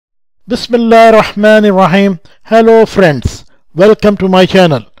Bismillah Rahman Rahim. Hello friends, welcome to my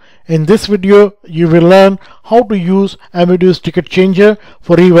channel. In this video you will learn how to use Amadeus Ticket Changer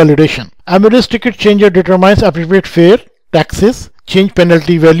for revalidation. Amadeus Ticket Changer determines appropriate fare, taxes, change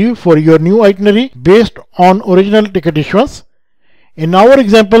penalty value for your new itinerary based on original ticket issuance. In our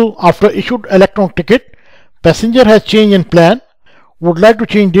example, after issued electronic ticket, passenger has changed in plan, would like to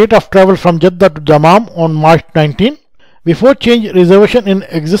change date of travel from Jeddah to Dammam on March 19. Before change reservation in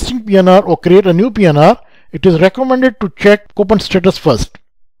existing PNR or create a new PNR, it is recommended to check coupon status first.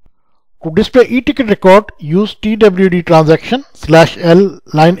 To display e-ticket record, use TWD transaction /L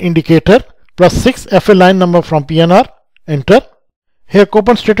line indicator plus 6 FA line number from PNR. Enter. Here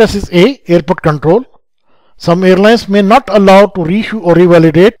coupon status is A, airport control. Some airlines may not allow to reissue or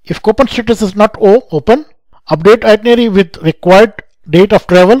revalidate if coupon status is not O, open. Update itinerary with required date of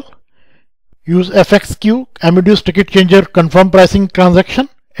travel. Use FXQ Amadeus Ticket Changer confirm pricing transaction.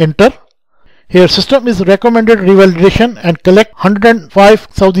 Enter. Here system is recommended revalidation and collect 105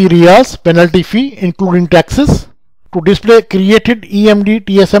 Saudi Riyals penalty fee including taxes. To display created EMD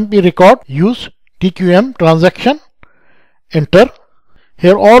TSMP record, use TQM transaction. Enter.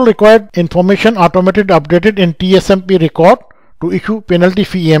 Here all required information automated updated in TSMP record to issue penalty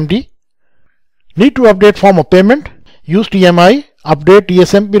fee EMD. Need to update form of payment, use TMI update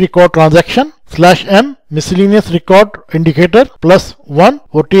TSMP record transaction /M miscellaneous record indicator +1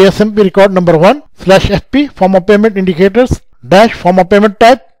 for TSMP record number 1 /FP form of payment indicators dash form of payment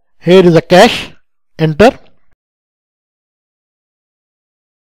type. Here is a cash. Enter.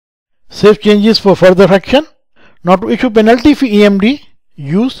 Save changes for further action. Now to issue penalty fee EMD,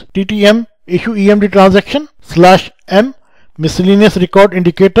 use TTM issue EMD transaction /M miscellaneous record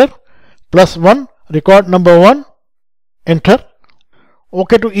indicator +1 record number 1. Enter.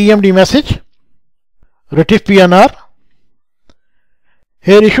 OK to EMD message. Retrieve PNR.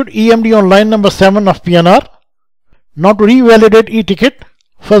 Here issued EMD on line number 7 of PNR. Now to revalidate e-ticket,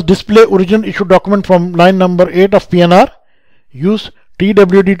 first display original issue document from line number 8 of PNR. Use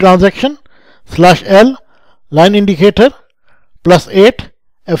TWD transaction /L line indicator +8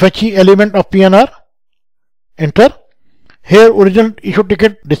 FHE element of PNR. Enter. Here original issue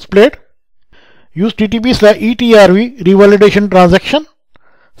ticket displayed. Use TTP/ETRV revalidation transaction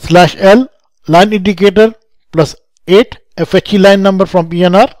 /L line indicator +8 FHE line number from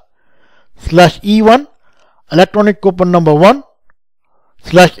PNR /E1 electronic coupon number 1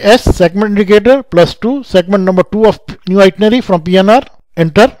 /S segment indicator +2 segment number 2 of new itinerary from PNR.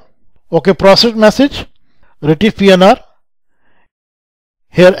 Enter. OK process message. Retrieve PNR.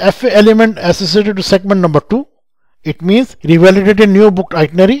 Here FA element associated to segment number 2. It means revalidated new booked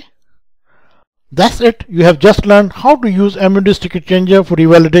itinerary. That's it. You have just learned how to use Amadeus Ticket Changer for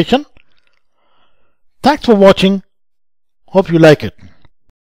revalidation. Thanks for watching. Hope you like it.